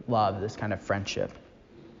 brotherly love, this kind of friendship.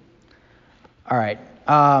 All right.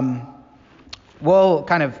 We'll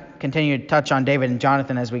kind of continue to touch on David and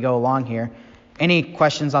Jonathan as we go along here. Any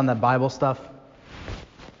questions on the Bible stuff?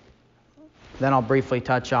 Then I'll briefly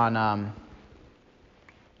touch on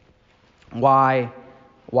why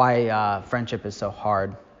why friendship is so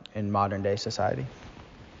hard in modern day society.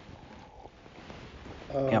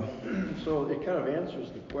 Yeah. So it kind of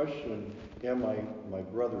answers the question, am I my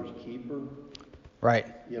brother's keeper? Right.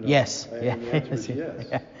 You know, Yes. And Yeah. the answer is yes.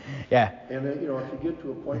 Yeah. Yeah. And if you get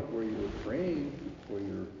to a point where you're praying for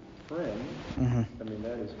your friend, Mm-hmm. I mean,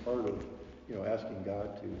 that is part of, asking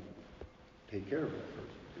God to take care of that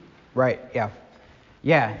person. Right. Yeah.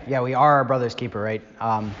 Yeah. We are our brother's keeper, right?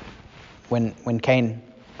 When Cain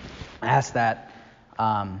asked that,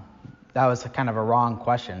 that was kind of a wrong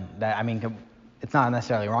question. It's not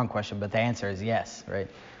necessarily a wrong question, but the answer is yes, right?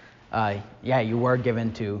 You were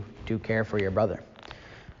given to care for your brother.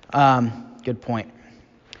 Good point.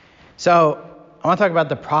 So I want to talk about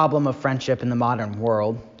the problem of friendship in the modern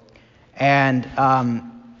world. And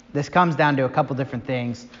this comes down to a couple different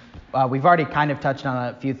things. We've already kind of touched on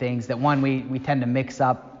a few things. That one, we tend to mix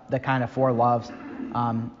up the kind of four loves.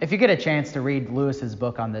 If you get a chance to read Lewis's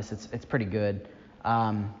book on this, it's pretty good.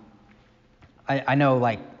 I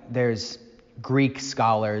know there's Greek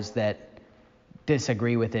scholars that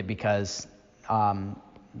disagree with it because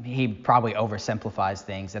he probably oversimplifies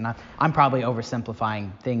things, and I'm probably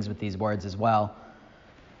oversimplifying things with these words as well.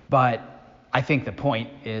 But I think the point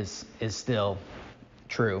is still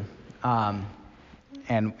true, and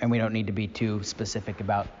we don't need to be too specific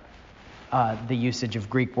about the usage of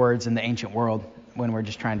Greek words in the ancient world when we're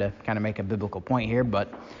just trying to kind of make a biblical point here.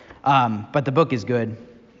 But the book is good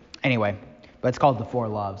anyway. But it's called The Four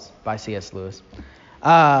Loves by C.S. Lewis.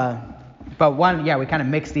 But one, we kind of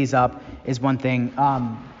mix these up is one thing.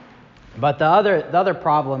 But the other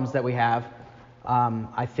problems that we have,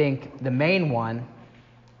 I think the main one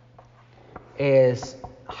is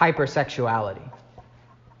hypersexuality.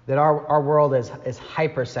 That our world is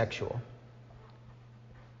hypersexual.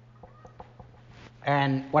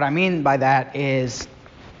 And what I mean by that is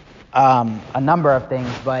a number of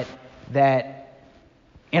things, but that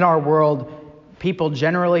in our world, people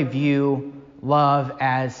generally view love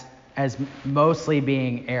as mostly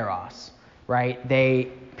being eros, right?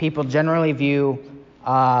 People generally view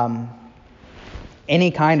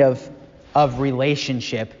any kind of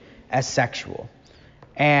relationship as sexual,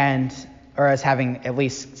 or as having at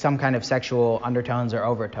least some kind of sexual undertones or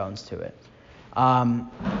overtones to it.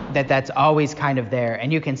 That's always kind of there,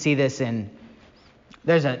 and you can see this in.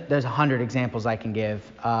 There's 100 examples I can give.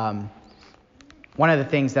 One of the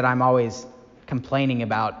things that I'm always complaining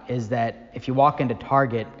about is that if you walk into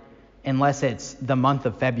Target, unless it's the month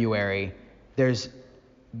of February, there's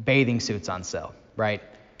bathing suits on sale, right?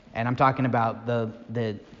 And I'm talking about the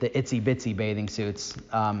itsy bitsy bathing suits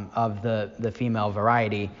of the female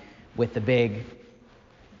variety with the big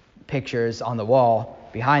pictures on the wall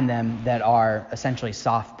behind them that are essentially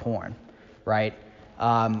soft porn, right?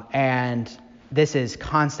 And this is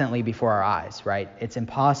constantly before our eyes, right? It's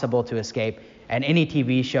impossible to escape. And any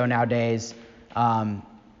TV show nowadays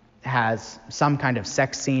has some kind of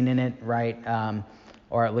sex scene in it, right?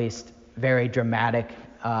 Or at least very dramatic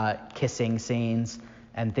kissing scenes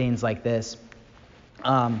and things like this.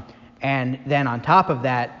 And then on top of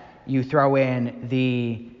that, you throw in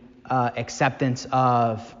the acceptance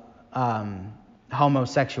of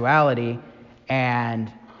homosexuality and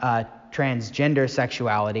transgender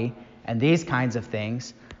sexuality and these kinds of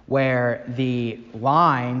things, where the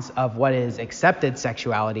lines of what is accepted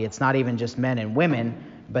sexuality, it's not even just men and women,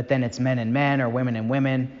 but then it's men and men or women and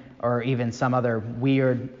women, or even some other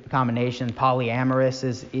weird combination. Polyamorous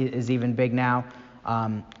is even big now.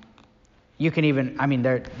 You can even,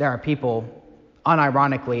 there are people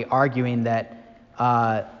unironically arguing that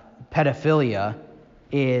pedophilia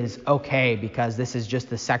is okay because this is just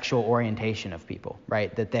the sexual orientation of people,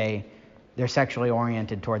 right? That they're sexually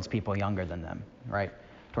oriented towards people younger than them, right?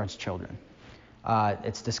 Towards children.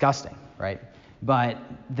 It's disgusting, right? But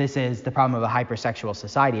this is the problem of a hypersexual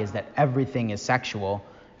society, is that everything is sexual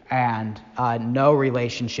and no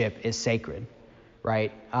relationship is sacred,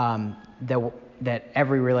 right? That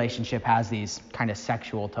every relationship has these kind of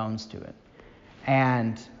sexual tones to it.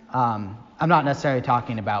 And I'm not necessarily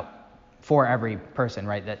talking about for every person,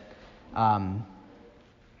 right?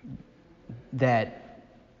 That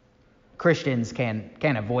Christians can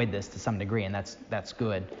avoid this to some degree, and that's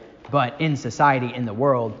good. But in society, in the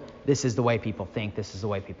world, this is the way people think, this is the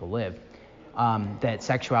way people live. That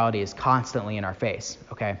sexuality is constantly in our face,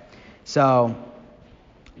 okay? So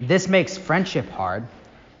this makes friendship hard,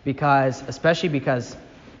 especially because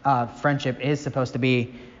friendship is supposed to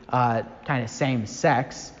be kind of same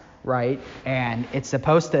sex, right? And it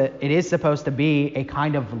is supposed to be a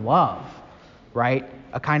kind of love, right?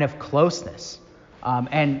 A kind of closeness.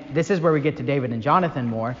 And this is where we get to David and Jonathan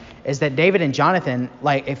more, is that David and Jonathan,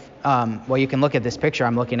 like you can look at this picture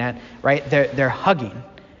I'm looking at, right? They're hugging,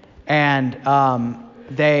 and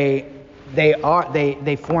they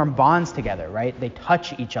form bonds together, right? They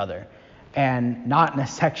touch each other, and not in a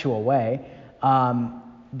sexual way,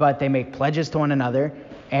 but they make pledges to one another,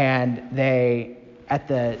 and they, at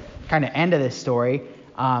the kind of end of this story,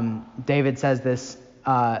 David says this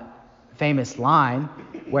famous line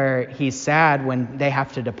where he's sad when they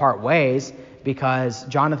have to depart ways because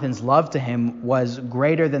Jonathan's love to him was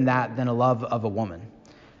greater than a love of a woman,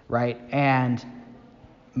 right? And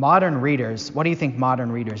modern readers, what do you think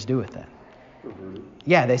modern readers do with that?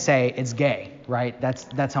 Yeah, they say it's gay, right?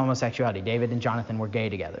 That's homosexuality. David and Jonathan were gay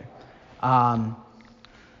together,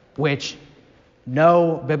 which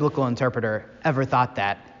no biblical interpreter ever thought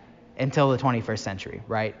that until the 21st century,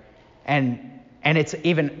 right? And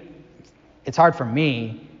it's hard for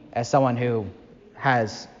me, as someone who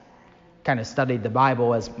has kind of studied the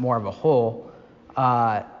Bible as more of a whole,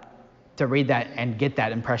 to read that and get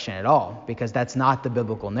that impression at all, because that's not the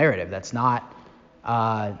biblical narrative. That's not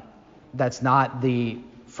the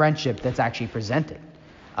friendship that's actually presented.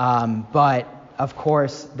 But of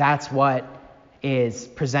course, that's what is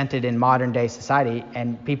presented in modern day society,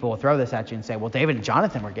 and people will throw this at you and say, well, David and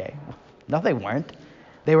Jonathan were gay. No, they weren't.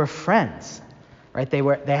 They were friends, right? They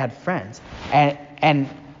had friends. And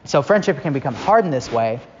so friendship can become hard in this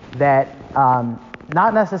way, that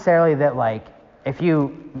not necessarily that, like, if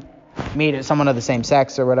you meet someone of the same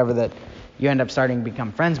sex or whatever that you end up starting to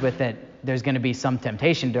become friends with, that there's going to be some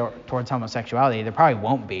temptation towards homosexuality. There probably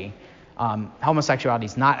won't be. Homosexuality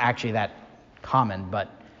is not actually that common, but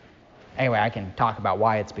anyway, I can talk about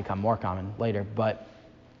why it's become more common later, but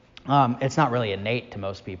it's not really innate to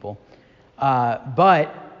most people.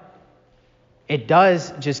 But it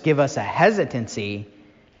does just give us a hesitancy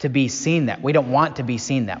to be seen that. We don't want to be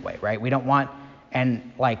seen that way, right? We don't want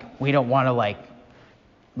to,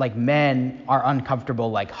 like men are uncomfortable,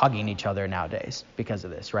 like, hugging each other nowadays because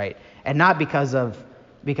of this, right? And not because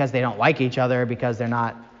they don't like each other, because they're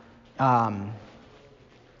not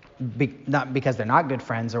because they're not good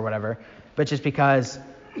friends or whatever, but just because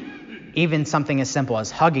even something as simple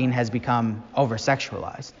as hugging has become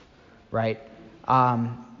over-sexualized, right?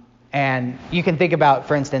 And you can think about,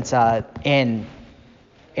 for instance, in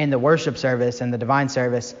the worship service and the divine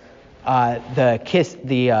service,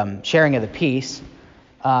 the sharing of the peace,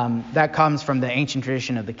 that comes from the ancient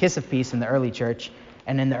tradition of the kiss of peace in the early church.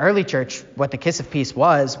 And in the early church, what the kiss of peace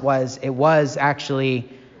was actually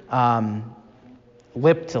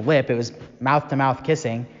lip to lip. It was mouth to mouth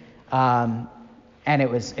kissing, and it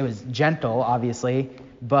was gentle, obviously,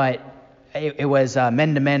 but it was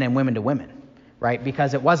men to men and women to women, right?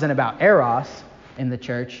 Because it wasn't about eros in the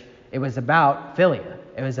church. It was about philia.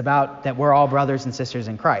 It was about that we're all brothers and sisters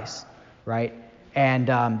in Christ, right? And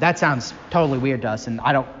that sounds totally weird to us, and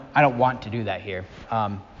I don't want to do that here.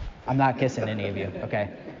 I'm not kissing any of you, okay?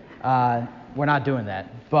 We're not doing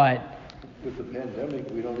that. But with the pandemic,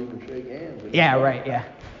 we don't even shake hands. Yeah, right, yeah.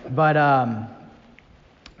 But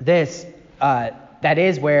that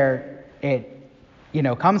is where it,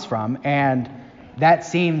 comes from, and that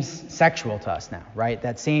seems sexual to us now, right?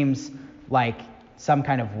 That seems like some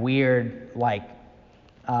kind of weird, like,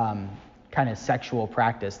 kind of sexual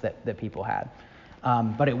practice that people had.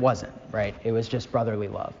 But it wasn't, right? It was just brotherly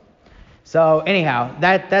love. So anyhow,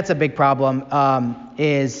 that's a big problem,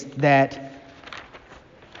 is that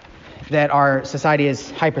our society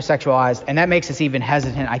is hypersexualized, and that makes us even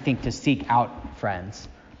hesitant, I think, to seek out friends,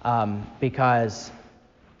 because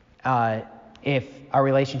if our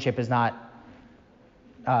relationship is not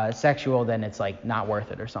sexual, then it's like not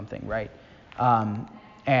worth it or something, right?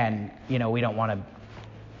 And we don't want to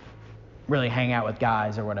really hang out with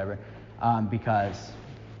guys or whatever, because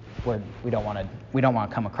we don't want to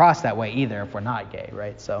come across that way either if we're not gay,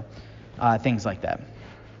 right? So things like that.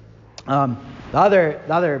 The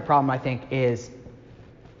other problem, I think, is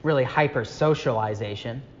really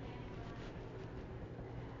hyper-socialization.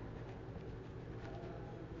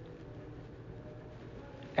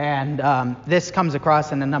 And this comes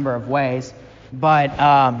across in a number of ways, but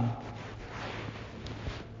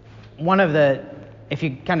if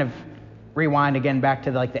you kind of rewind again back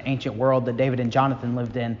to the ancient world that David and Jonathan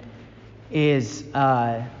lived in, is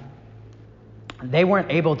they weren't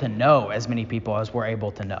able to know as many people as we're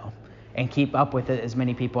able to know, and keep up with it as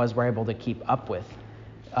many people as we're able to keep up with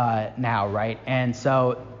now, right? And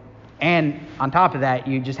on top of that,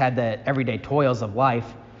 you just had the everyday toils of life,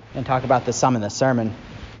 and talk about this some in the sermon,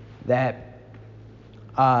 that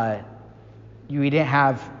we didn't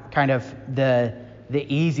have kind of the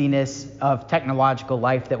the easiness of technological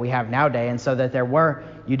life that we have nowadays, and so that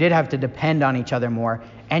you did have to depend on each other more,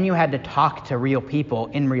 and you had to talk to real people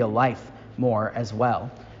in real life more as well,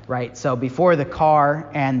 right? So before the car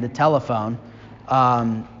and the telephone,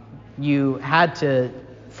 you had to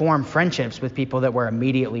form friendships with people that were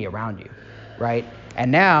immediately around you, right? And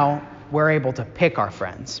now we're able to pick our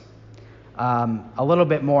friends. A little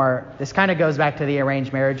bit more, this kind of goes back to the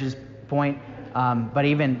arranged marriages point, but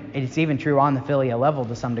it's even true on the philia level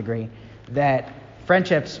to some degree, that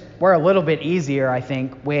friendships were a little bit easier, I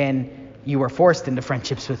think, when you were forced into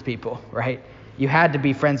friendships with people, right? You had to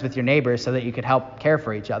be friends with your neighbors so that you could help care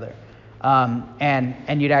for each other.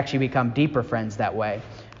 And you'd actually become deeper friends that way.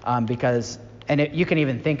 You can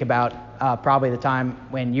even think about probably the time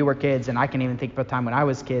when you were kids, and I can even think about the time when I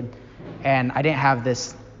was a kid, and I didn't have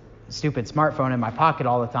this stupid smartphone in my pocket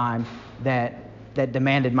all the time that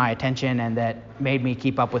demanded my attention and that made me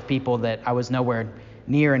keep up with people that I was nowhere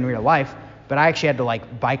near in real life. But I actually had to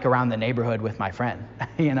bike around the neighborhood with my friend,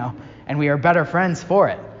 and we were better friends for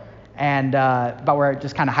it. And but we're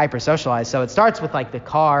just kind of hyper socialized. So it starts with the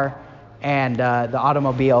car and the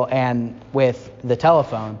automobile and with the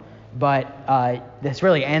telephone. But this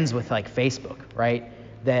really ends with Facebook, right?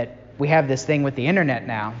 That we have this thing with the internet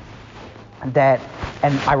now and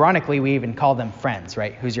ironically, we even call them friends,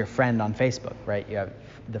 right? Who's your friend on Facebook, right? You have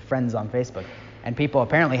the friends on Facebook. And people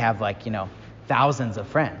apparently have thousands of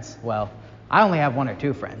friends. Well, I only have one or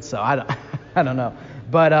two friends, so I don't know.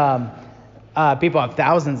 But people have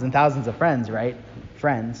thousands and thousands of friends, right?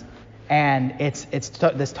 Friends. And it's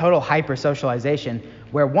this total hyper socialization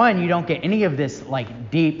where you don't get any of this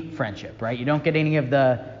deep friendship, right? You don't get any of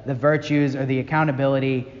the virtues or the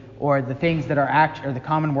accountability or the things that are or the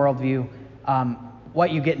common worldview.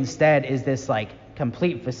 What you get instead is this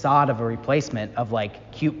complete facade of a replacement of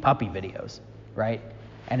cute puppy videos, right?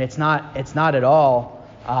 And it's not at all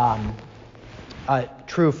a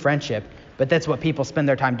true friendship, but that's what people spend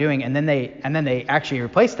their time doing, and then they actually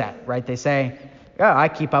replace that, right? They say, yeah, I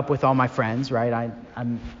keep up with all my friends, right?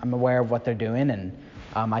 I'm aware of what they're doing, and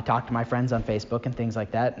I talk to my friends on Facebook and things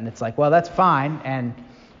like that, and it's well, that's fine, and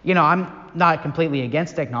I'm not completely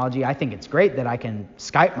against technology. I think it's great that I can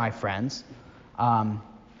Skype my friends, and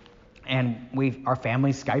our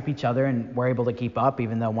families Skype each other, and we're able to keep up,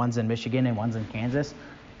 even though one's in Michigan and one's in Kansas,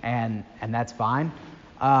 and that's fine.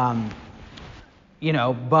 But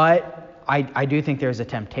I do think there's a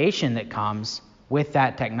temptation that comes with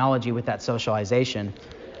that technology, with that socialization,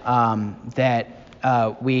 that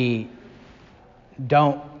we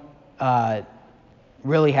don't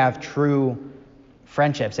really have true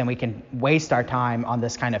friendships, and we can waste our time on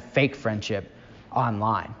this kind of fake friendship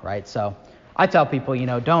online, right? So I tell people,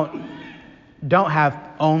 don't have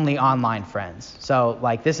only online friends. So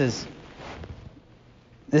this is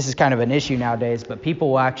kind of an issue nowadays, but people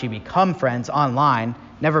will actually become friends online,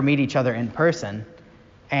 never meet each other in person,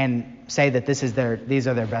 and say that these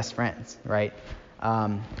are their best friends, right?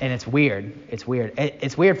 And it's weird. It's weird.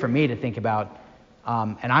 It's weird for me to think about,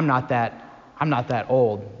 and I'm not that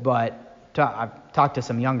old, but I've talked to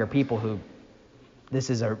some younger people who this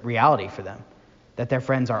is a reality for them, that their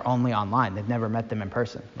friends are only online. They've never met them in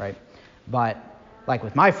person, right? But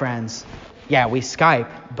with my friends, yeah, we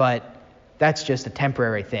Skype, but that's just a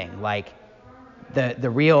temporary thing. The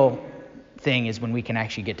real thing is when we can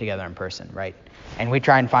actually get together in person, right? And we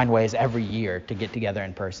try and find ways every year to get together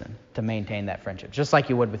in person to maintain that friendship, just like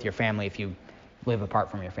you would with your family if you live apart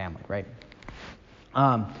from your family, right?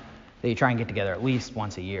 That you try and get together at least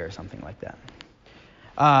once a year or something like that.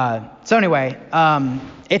 So anyway,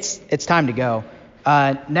 it's time to go.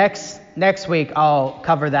 Next week I'll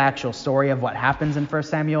cover the actual story of what happens in 1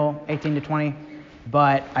 Samuel 18 to 20.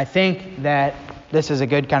 But I think that this is a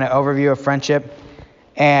good kind of overview of friendship.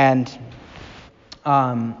 And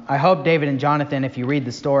I hope David and Jonathan, if you read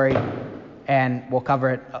the story, and we'll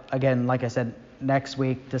cover it again, like I said, next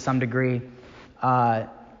week to some degree,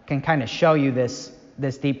 can kind of show you this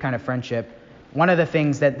deep kind of friendship. One of the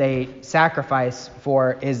things that they sacrifice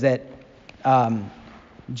for is that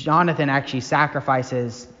Jonathan actually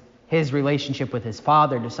sacrifices his relationship with his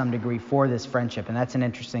father to some degree for this friendship. And that's an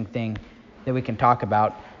interesting thing that we can talk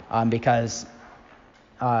about because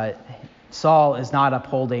Saul is not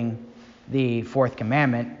upholding the fourth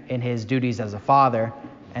commandment in his duties as a father.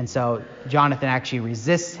 And so Jonathan actually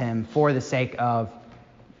resists him for the sake of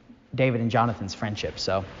David and Jonathan's friendship.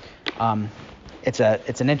 So it's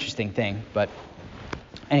an interesting thing. But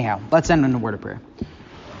anyhow, let's end in a word of prayer.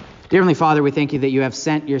 Dear Heavenly Father, we thank you that you have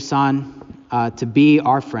sent your Son to be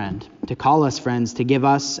our friend, to call us friends, to give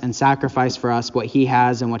us and sacrifice for us what he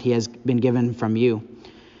has and what he has been given from you.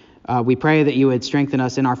 We pray that you would strengthen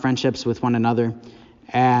us in our friendships with one another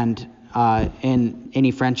and in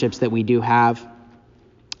any friendships that we do have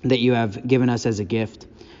that you have given us as a gift.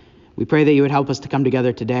 We pray that you would help us to come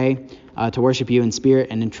together today to worship you in spirit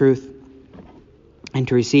and in truth, and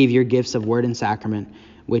to receive your gifts of word and sacrament,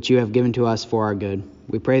 which you have given to us for our good.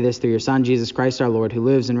 We pray this through your Son, Jesus Christ our Lord, who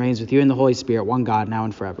lives and reigns with you in the Holy Spirit, one God, now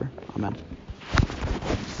and forever. Amen.